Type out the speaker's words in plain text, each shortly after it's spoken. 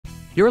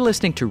You're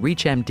listening to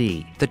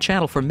ReachMD, the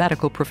channel for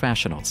medical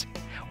professionals.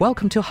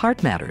 Welcome to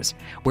Heart Matters,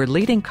 where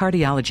leading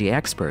cardiology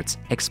experts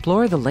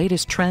explore the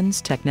latest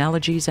trends,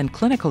 technologies, and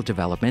clinical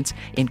developments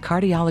in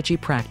cardiology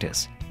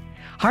practice.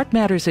 Heart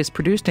Matters is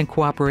produced in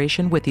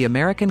cooperation with the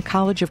American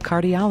College of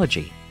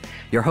Cardiology.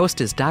 Your host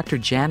is Dr.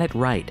 Janet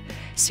Wright,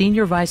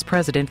 Senior Vice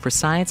President for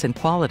Science and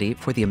Quality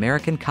for the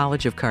American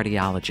College of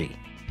Cardiology.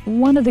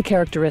 One of the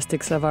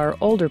characteristics of our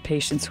older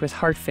patients with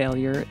heart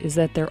failure is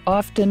that they're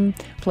often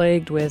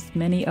plagued with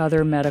many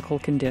other medical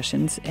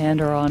conditions and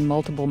are on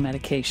multiple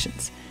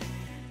medications.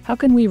 How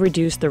can we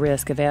reduce the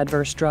risk of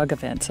adverse drug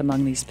events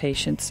among these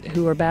patients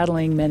who are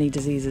battling many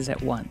diseases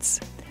at once?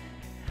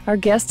 Our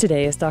guest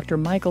today is Dr.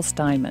 Michael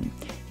Steinman.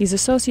 He's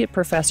Associate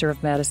Professor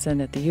of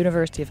Medicine at the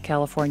University of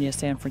California,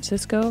 San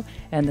Francisco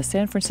and the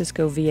San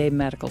Francisco VA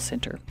Medical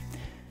Center.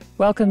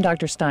 Welcome,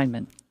 Dr.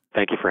 Steinman.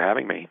 Thank you for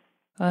having me.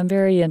 I'm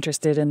very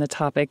interested in the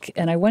topic,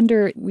 and I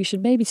wonder we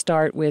should maybe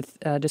start with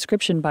a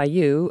description by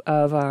you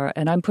of our,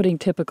 and I'm putting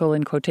typical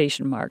in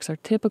quotation marks, our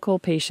typical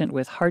patient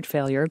with heart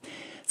failure,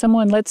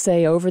 someone, let's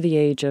say, over the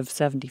age of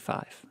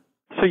 75.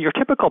 So your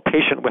typical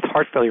patient with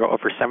heart failure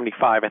over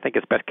 75, I think,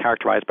 is best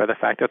characterized by the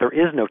fact that there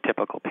is no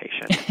typical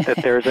patient,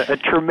 that there's a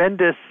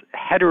tremendous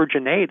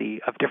heterogeneity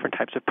of different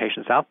types of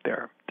patients out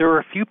there. There are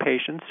a few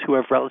patients who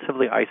have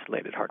relatively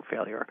isolated heart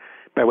failure,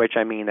 by which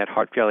I mean that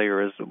heart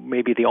failure is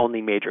maybe the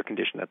only major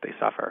condition that they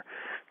suffer.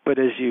 But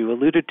as you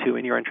alluded to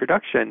in your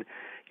introduction,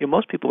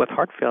 most people with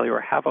heart failure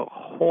have a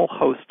whole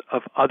host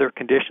of other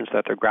conditions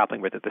that they're grappling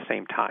with at the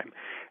same time.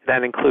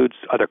 That includes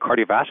other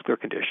cardiovascular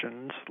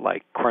conditions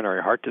like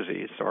coronary heart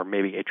disease or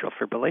maybe atrial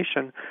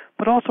fibrillation,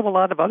 but also a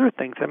lot of other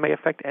things that may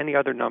affect any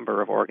other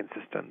number of organ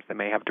systems. They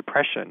may have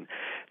depression,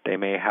 they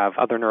may have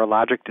other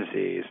neurologic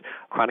disease,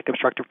 chronic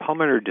obstructive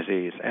pulmonary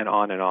disease, and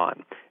on and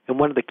on. And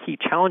one of the key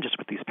challenges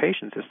with these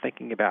patients is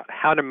thinking about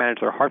how to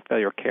manage their heart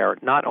failure care,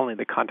 not only in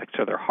the context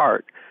of their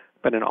heart,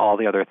 but in all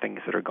the other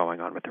things that are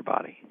going on with their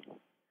body.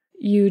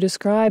 You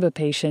describe a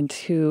patient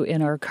who,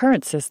 in our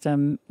current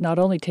system, not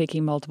only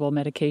taking multiple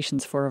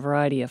medications for a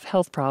variety of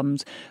health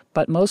problems,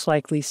 but most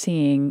likely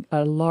seeing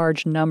a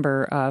large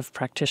number of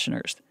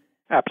practitioners.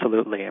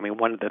 Absolutely. I mean,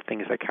 one of the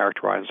things that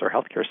characterizes our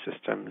healthcare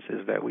systems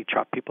is that we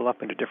chop people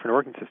up into different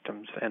organ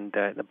systems, and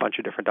a bunch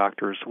of different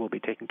doctors will be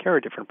taking care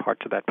of different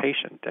parts of that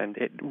patient. And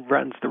it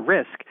runs the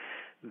risk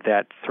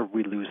that sort of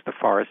we lose the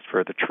forest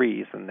for the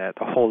trees, and that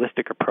the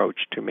holistic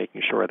approach to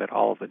making sure that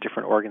all of the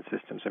different organ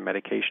systems and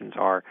medications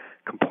are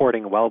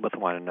comporting well with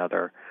one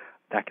another,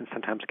 that can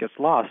sometimes get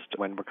lost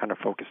when we're kind of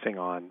focusing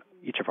on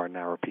each of our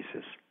narrow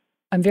pieces.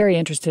 I'm very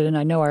interested, and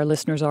I know our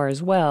listeners are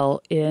as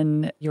well,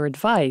 in your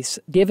advice.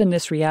 Given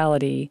this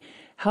reality,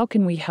 how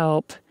can we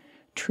help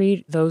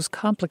treat those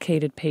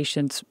complicated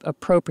patients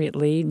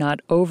appropriately,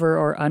 not over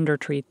or under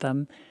treat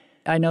them?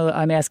 I know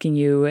I'm asking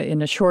you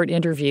in a short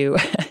interview,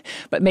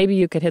 but maybe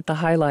you could hit the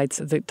highlights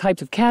of the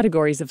types of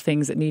categories of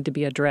things that need to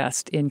be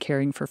addressed in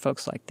caring for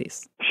folks like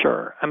these.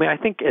 Sure. I mean, I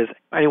think as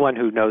anyone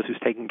who knows who's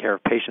taking care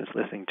of patients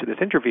listening to this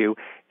interview,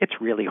 it's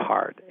really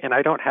hard. And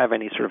I don't have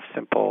any sort of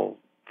simple,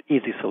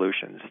 easy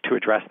solutions to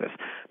address this.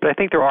 But I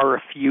think there are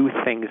a few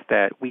things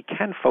that we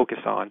can focus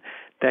on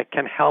that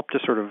can help to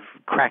sort of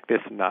crack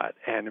this nut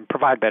and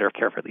provide better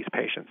care for these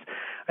patients.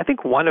 I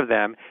think one of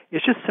them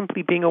is just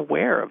simply being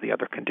aware of the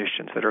other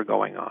conditions that are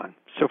going on.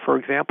 So, for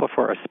example,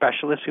 for a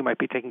specialist who might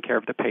be taking care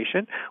of the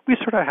patient, we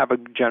sort of have a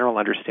general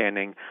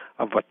understanding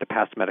of what the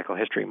past medical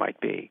history might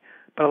be.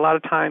 But a lot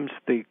of times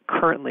the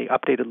currently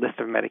updated list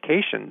of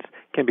medications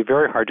can be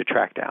very hard to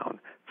track down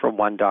from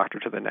one doctor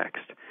to the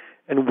next.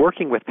 And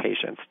working with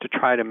patients to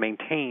try to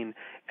maintain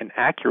an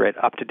accurate,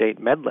 up-to-date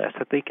med list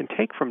that they can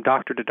take from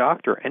doctor to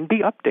doctor and be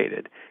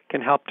updated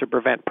can help to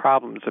prevent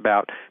problems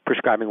about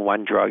prescribing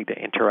one drug that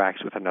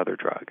interacts with another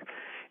drug.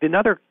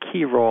 Another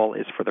key role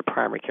is for the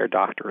primary care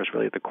doctor, is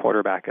really the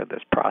quarterback of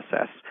this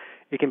process.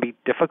 It can be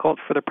difficult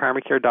for the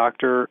primary care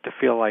doctor to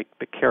feel like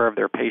the care of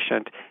their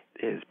patient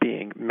is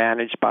being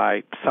managed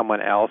by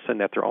someone else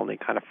and that they're only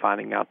kind of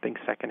finding out things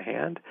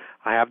secondhand.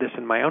 I have this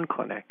in my own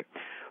clinic.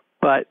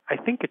 But I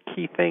think a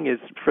key thing is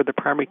for the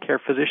primary care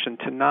physician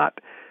to not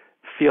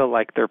feel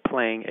like they're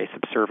playing a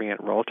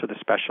subservient role to the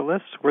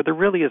specialists, where there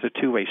really is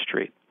a two-way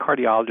street.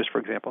 Cardiologist, for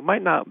example,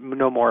 might not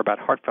know more about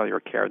heart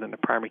failure care than the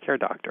primary care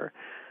doctor.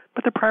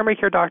 But the primary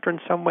care doctor in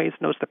some ways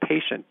knows the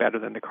patient better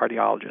than the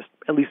cardiologist,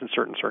 at least in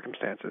certain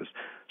circumstances.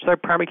 So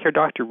that primary care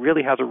doctor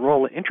really has a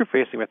role in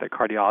interfacing with the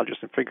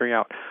cardiologist and figuring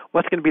out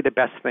what's going to be the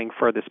best thing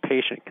for this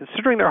patient,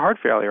 considering their heart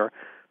failure,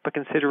 but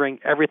considering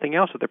everything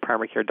else that the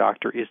primary care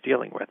doctor is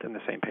dealing with in the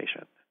same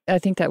patient. I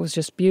think that was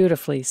just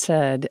beautifully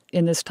said.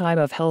 In this time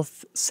of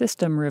health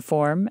system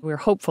reform, we're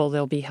hopeful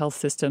there'll be health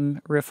system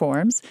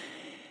reforms.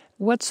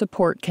 What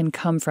support can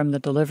come from the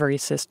delivery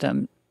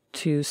system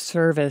to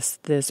service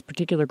this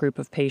particular group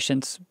of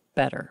patients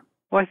better?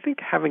 Well, I think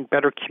having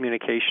better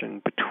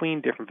communication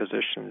between different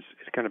physicians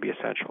is going to be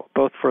essential,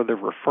 both for the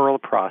referral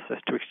process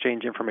to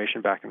exchange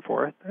information back and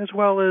forth, as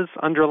well as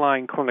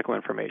underlying clinical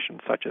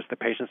information, such as the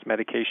patient's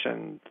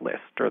medication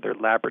list or their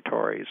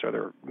laboratories or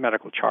their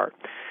medical chart.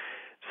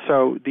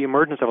 So the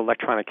emergence of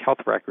electronic health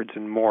records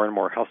in more and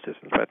more health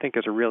systems, I think,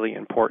 is a really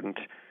important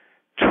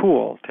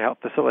tool to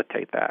help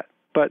facilitate that.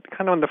 But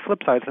kind of on the flip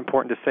side, it's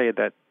important to say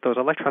that those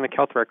electronic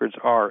health records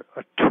are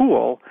a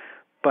tool,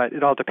 but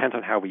it all depends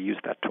on how we use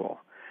that tool.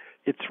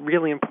 It's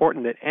really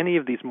important that any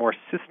of these more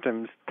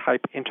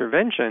systems-type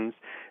interventions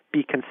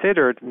be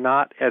considered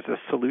not as a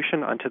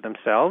solution unto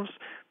themselves,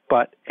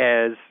 but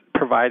as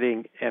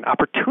providing an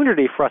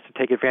opportunity for us to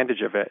take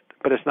advantage of it,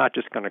 but it's not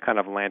just going to kind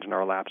of land in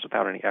our laps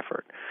without any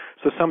effort.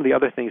 So some of the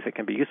other things that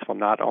can be useful,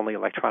 not only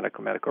electronic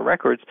medical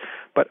records,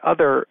 but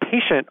other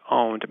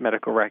patient-owned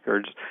medical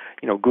records.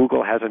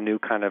 Google has a new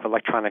kind of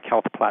electronic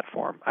health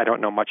platform. I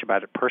don't know much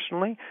about it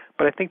personally,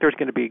 but I think there's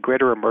going to be a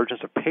greater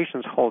emergence of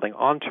patients holding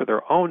onto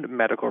their own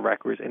medical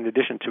records in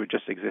addition to it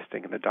just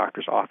existing in the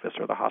doctor's office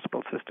or the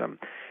hospital system.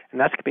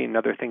 And that's going to be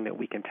another thing that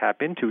we can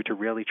tap into to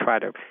really try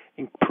to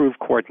improve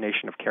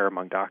coordination of care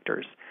among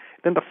doctors.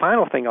 Then the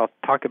final thing I'll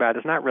talk about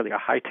is not really a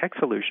high-tech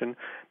solution,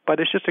 but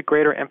it's just a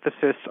greater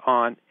emphasis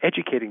on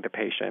educating the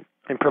patient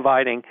and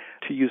providing,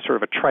 to use sort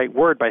of a trite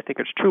word, but I think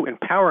it's true,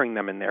 empowering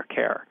them in their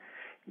care.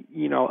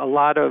 A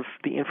lot of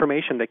the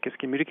information that gets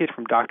communicated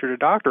from doctor to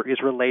doctor is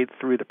relayed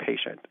through the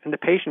patient, and the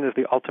patient is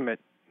the ultimate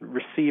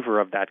receiver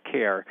of that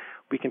care.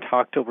 We can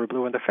talk till we're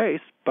blue in the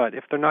face, but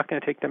if they're not going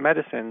to take their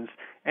medicines,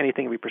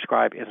 anything we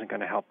prescribe isn't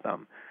going to help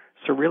them.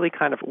 So really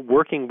kind of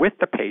working with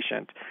the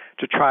patient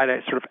to try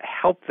to sort of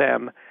help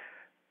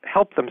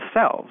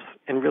themselves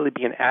and really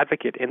be an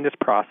advocate in this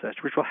process,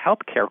 which will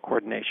help care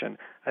coordination,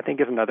 I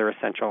think is another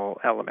essential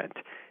element.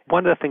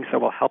 One of the things that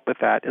will help with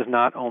that is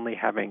not only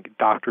having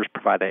doctors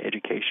provide that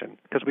education,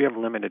 because we have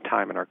limited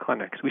time in our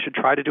clinics. We should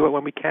try to do it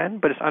when we can,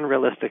 but it's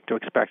unrealistic to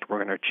expect we're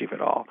going to achieve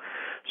it all.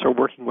 So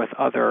working with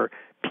other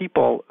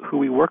people who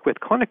we work with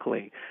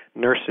clinically,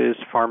 nurses,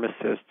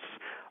 pharmacists,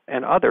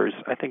 and others,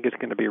 I think is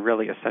going to be a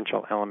really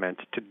essential element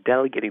to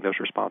delegating those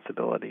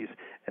responsibilities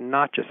and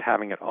not just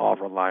having it all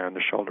rely on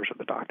the shoulders of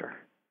the doctor.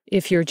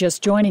 If you're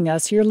just joining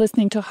us, you're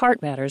listening to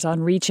Heart Matters on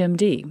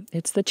ReachMD.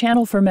 It's the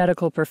channel for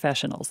medical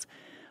professionals.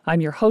 I'm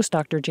your host,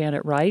 Dr.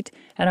 Janet Wright,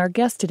 and our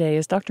guest today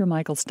is Dr.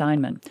 Michael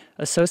Steinman,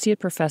 Associate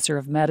Professor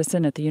of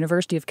Medicine at the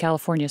University of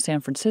California,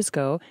 San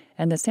Francisco,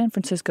 and the San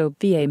Francisco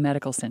VA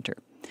Medical Center.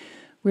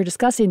 We're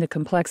discussing the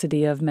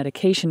complexity of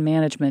medication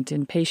management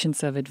in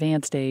patients of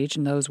advanced age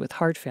and those with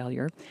heart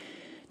failure.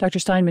 Dr.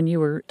 Steinman, you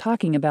were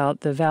talking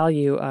about the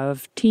value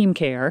of team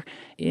care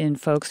in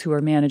folks who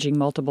are managing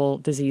multiple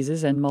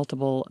diseases and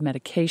multiple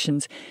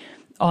medications.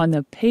 On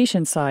the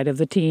patient side of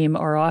the team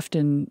are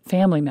often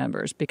family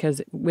members,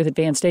 because with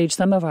advanced age,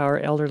 some of our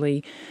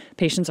elderly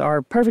patients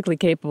are perfectly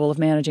capable of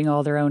managing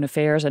all their own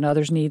affairs, and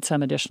others need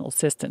some additional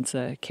assistance,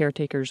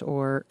 caretakers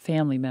or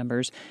family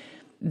members.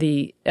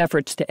 The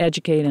efforts to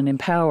educate and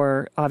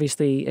empower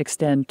obviously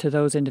extend to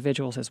those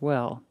individuals as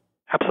well.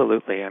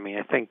 Absolutely.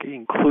 I think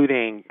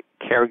including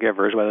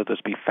caregivers, whether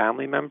those be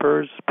family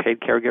members,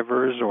 paid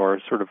caregivers, or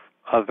sort of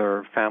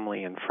other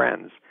family and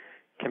friends,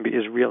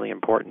 is really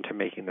important to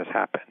making this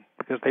happen,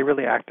 because they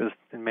really act as,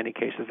 in many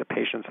cases, the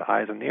patient's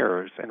eyes and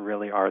ears and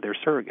really are their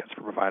surrogates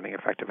for providing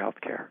effective health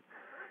care.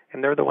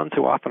 And they're the ones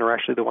who often are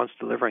actually the ones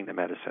delivering the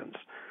medicines,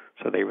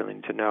 so they really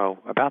need to know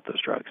about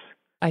those drugs.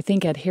 I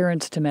think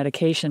adherence to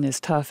medication is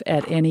tough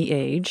at any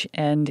age,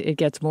 and it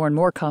gets more and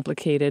more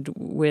complicated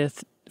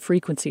with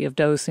frequency of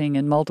dosing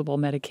and multiple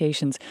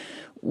medications.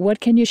 What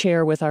can you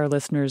share with our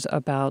listeners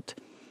about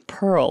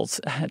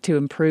pearls to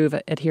improve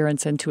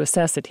adherence and to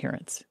assess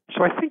adherence?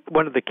 So I think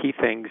one of the key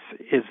things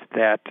is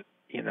that,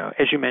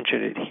 as you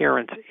mentioned,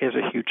 adherence is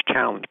a huge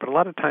challenge, but a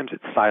lot of times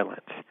it's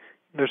silent.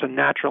 There's a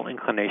natural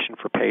inclination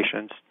for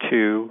patients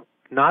to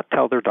not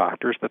tell their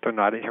doctors that they're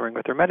not adhering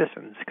with their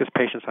medicines, because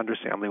patients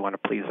understandably want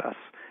to please us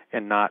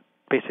and not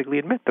basically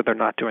admit that they're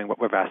not doing what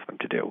we've asked them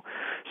to do.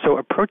 So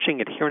approaching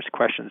adherence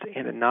questions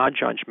in a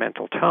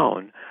non-judgmental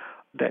tone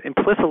that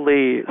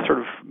implicitly sort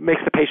of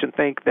makes the patient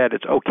think that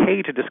it's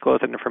okay to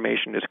disclose that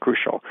information is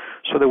crucial.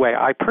 So the way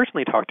I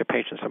personally talk to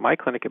patients in my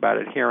clinic about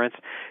adherence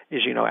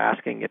is,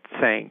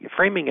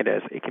 framing it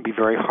as it can be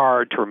very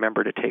hard to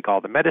remember to take all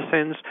the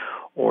medicines,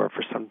 or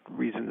for some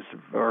reasons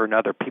or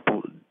another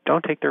people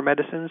don't take their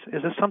medicines.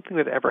 Is this something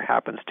that ever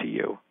happens to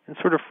you? And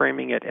sort of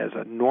framing it as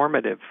a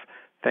normative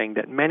thing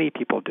that many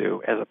people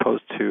do, as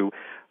opposed to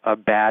a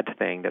bad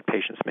thing that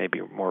patients may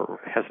be more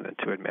hesitant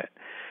to admit.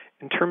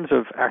 In terms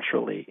of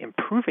actually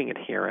improving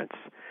adherence,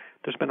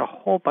 there's been a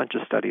whole bunch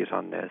of studies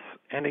on this.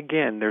 And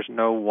again, there's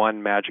no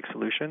one magic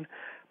solution.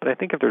 But I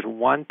think if there's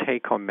one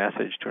take-home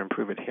message to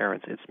improve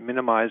adherence, it's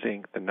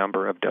minimizing the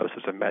number of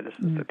doses of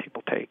medicines that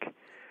people take.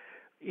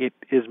 It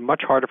is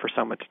much harder for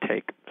someone to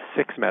take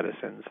 6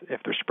 medicines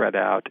if they're spread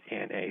out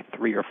in a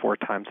 3 or 4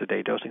 times a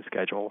day dosing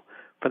schedule,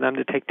 for them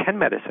to take 10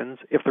 medicines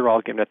if they're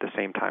all given at the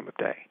same time of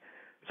day.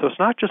 So it's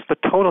not just the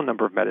total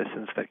number of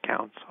medicines that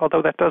counts,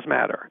 although that does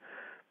matter.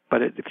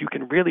 But if you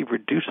can really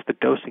reduce the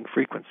dosing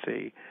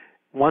frequency,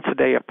 once a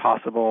day if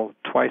possible,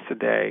 twice a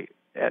day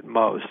at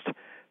most,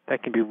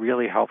 that can be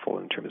really helpful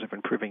in terms of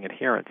improving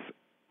adherence,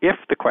 if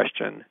the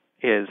question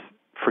is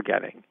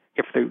forgetting.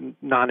 If the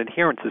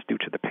non-adherence is due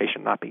to the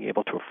patient not being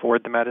able to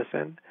afford the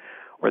medicine,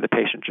 or the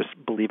patient just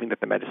believing that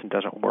the medicine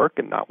doesn't work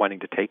and not wanting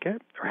to take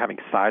it, or having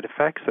side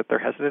effects that they're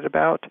hesitant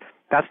about,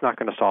 that's not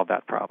going to solve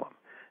that problem.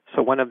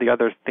 So one of the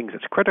other things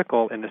that's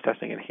critical in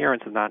assessing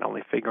adherence is not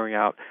only figuring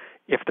out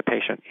if the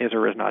patient is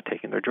or is not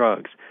taking their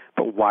drugs,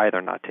 but why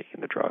they're not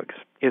taking the drugs.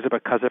 Is it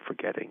because of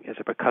forgetting? Is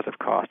it because of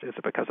cost? Is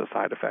it because of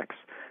side effects?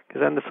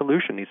 Because then the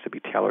solution needs to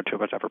be tailored to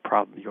whatever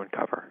problem you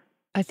uncover.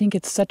 I think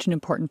it's such an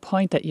important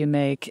point that you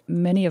make.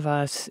 Many of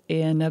us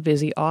in a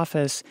busy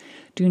office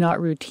do not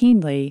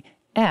routinely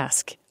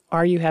ask,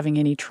 are you having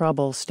any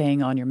trouble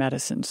staying on your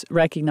medicines?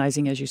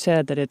 Recognizing, as you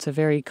said, that it's a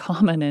very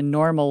common and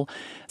normal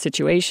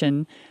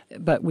situation,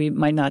 but we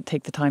might not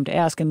take the time to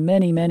ask. And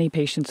many, many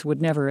patients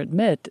would never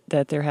admit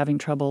that they're having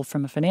trouble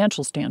from a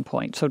financial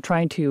standpoint. So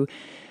trying to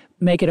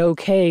make it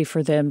okay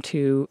for them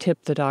to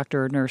tip the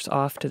doctor or nurse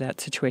off to that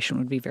situation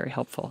would be very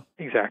helpful.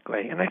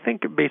 Exactly. And I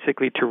think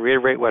basically to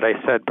reiterate what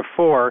I said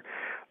before,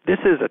 this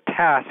is a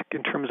task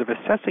in terms of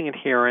assessing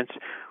adherence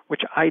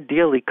which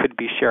ideally could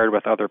be shared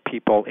with other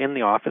people in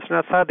the office and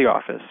outside the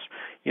office,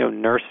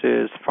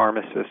 nurses,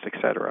 pharmacists, et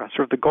cetera.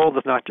 Sort of the goal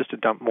is not just to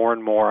dump more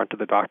and more onto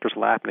the doctor's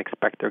lap and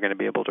expect they're going to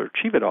be able to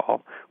achieve it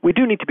all. We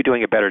do need to be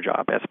doing a better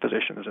job as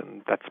physicians,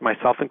 and that's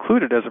myself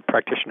included as a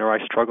practitioner.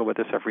 I struggle with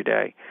this every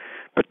day.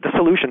 But the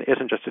solution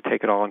isn't just to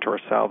take it all into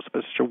ourselves, but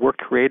it's to work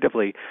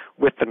creatively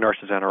with the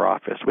nurses in our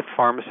office, with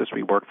pharmacists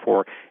we work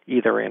for,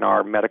 either in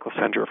our medical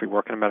center if we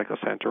work in a medical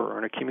center or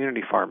in a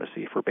community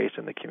pharmacy if we're based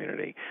in the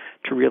community,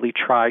 to really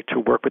try to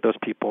work with those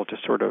people to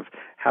sort of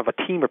have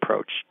a team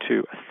approach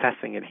to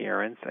assessing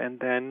adherence, and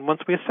then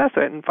once we assess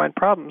it and find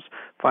problems,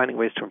 finding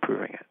ways to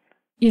improving it.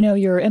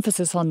 Your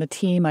emphasis on the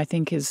team, I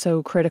think, is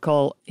so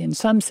critical. In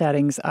some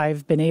settings,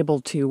 I've been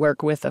able to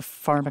work with a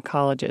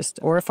pharmacologist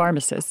or a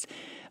pharmacist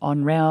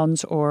on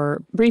rounds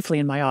or briefly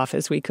in my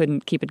office. We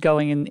couldn't keep it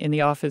going in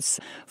the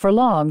office for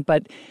long,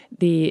 but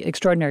the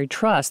extraordinary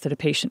trust that a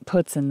patient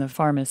puts in the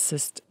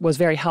pharmacist was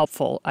very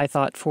helpful, I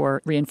thought,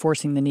 for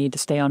reinforcing the need to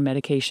stay on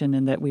medication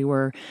and that we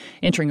were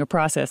entering a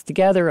process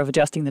together of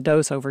adjusting the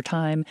dose over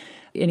time.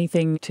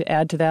 Anything to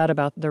add to that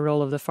about the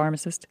role of the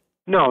pharmacist?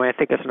 No, I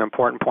think it's an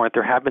important point.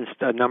 There have been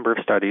a number of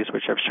studies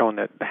which have shown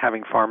that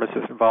having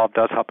pharmacists involved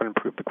does help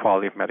improve the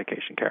quality of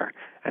medication care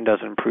and does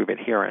improve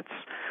adherence.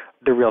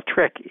 The real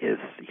trick is,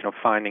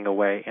 finding a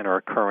way in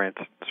our current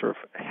sort of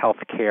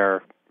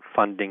healthcare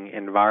funding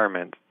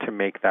environment to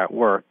make that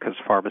work, because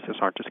pharmacists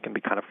aren't just going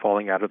to be kind of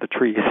falling out of the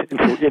trees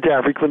into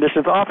every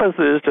clinician's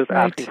offices just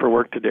asking for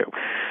work to do.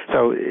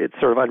 So it's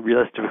sort of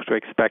unrealistic to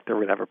expect that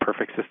we're going to have a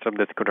perfect system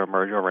that's going to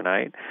emerge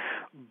overnight.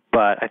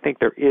 But I think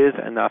there is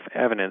enough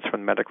evidence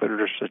from the medical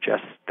literature to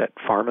suggest that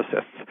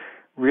pharmacists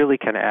really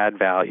can add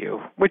value,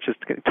 which is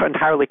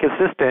entirely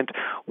consistent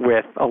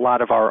with a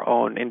lot of our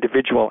own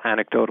individual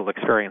anecdotal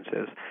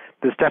experiences.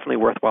 It's definitely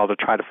worthwhile to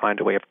try to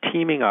find a way of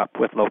teaming up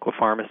with local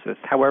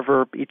pharmacists,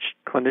 however each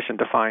clinician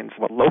defines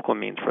what local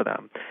means for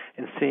them,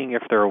 and seeing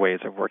if there are ways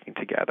of working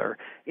together.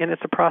 And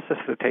it's a process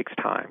that takes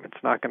time.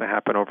 It's not going to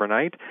happen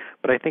overnight,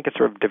 but I think it's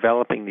sort of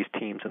developing these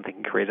teams and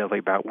thinking creatively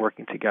about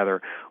working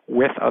together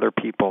with other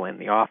people in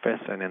the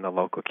office and in the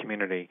local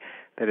community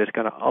that is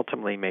going to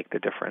ultimately make the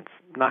difference.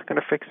 Not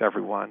going to fix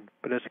everyone,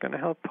 but it's going to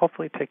help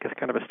hopefully take us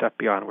kind of a step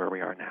beyond where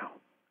we are now.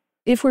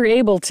 If we're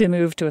able to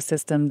move to a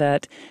system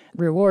that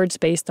rewards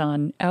based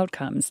on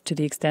outcomes to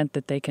the extent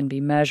that they can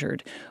be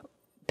measured,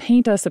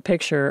 paint us a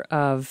picture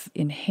of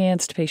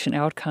enhanced patient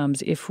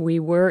outcomes if we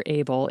were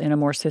able, in a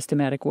more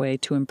systematic way,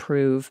 to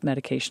improve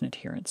medication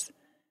adherence.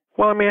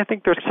 Well, I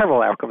think there's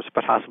several outcomes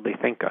to possibly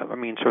think of.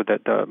 So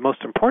that the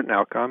most important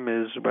outcome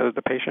is whether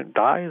the patient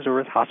dies or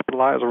is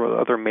hospitalized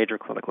or other major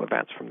clinical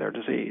events from their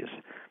disease.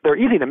 They're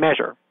easy to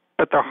measure,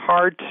 but they're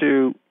hard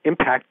to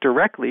impact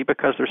directly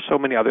because there's so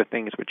many other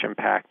things which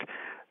impact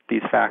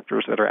these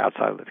factors that are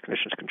outside of the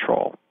clinician's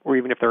control, or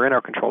even if they're in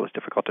our control, it's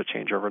difficult to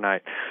change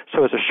overnight.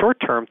 So as a short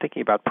term,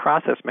 thinking about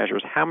process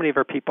measures, how many of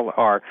our people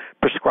are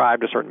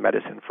prescribed a certain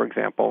medicine? For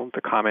example,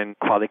 the common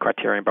quality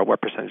criterion about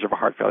what percentage of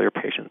heart failure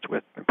patients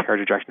with impaired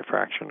ejection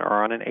fraction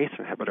are on an ACE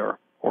inhibitor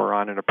or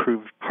on an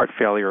approved heart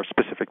failure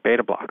specific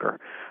beta blocker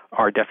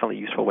are definitely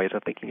useful ways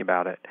of thinking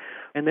about it.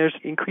 And there's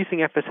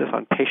increasing emphasis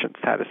on patient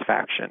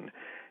satisfaction.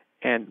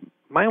 And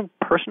my own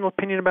personal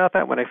opinion about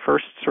that, when I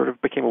first sort of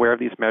became aware of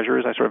these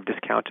measures, I sort of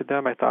discounted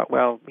them. I thought,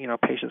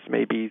 patients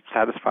may be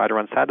satisfied or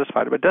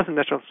unsatisfied, but it doesn't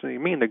necessarily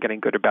mean they're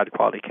getting good or bad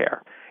quality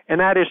care. And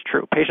that is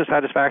true. Patient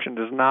satisfaction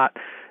does not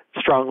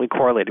strongly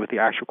correlated with the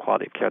actual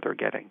quality of care they're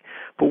getting.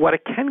 But what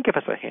it can give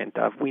us a hint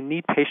of, we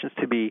need patients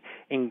to be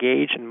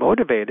engaged and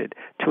motivated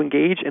to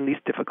engage in these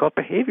difficult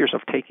behaviors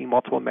of taking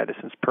multiple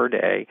medicines per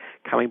day,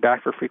 coming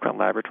back for frequent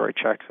laboratory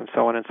checks, and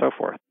so on and so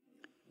forth.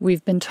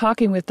 We've been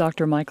talking with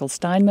Dr. Michael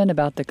Steinman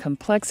about the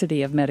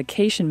complexity of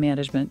medication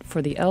management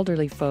for the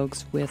elderly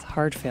folks with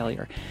heart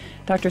failure.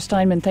 Dr.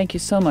 Steinman, thank you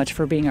so much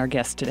for being our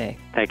guest today.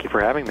 Thank you for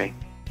having me.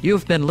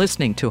 You've been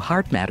listening to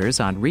Heart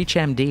Matters on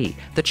ReachMD,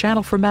 the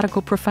channel for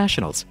medical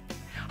professionals.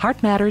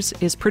 Heart Matters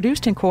is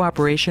produced in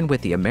cooperation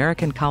with the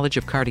American College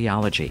of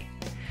Cardiology.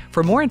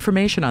 For more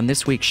information on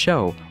this week's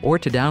show or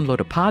to download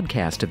a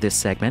podcast of this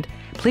segment,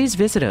 please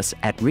visit us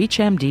at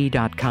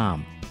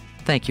reachmd.com.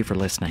 Thank you for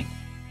listening.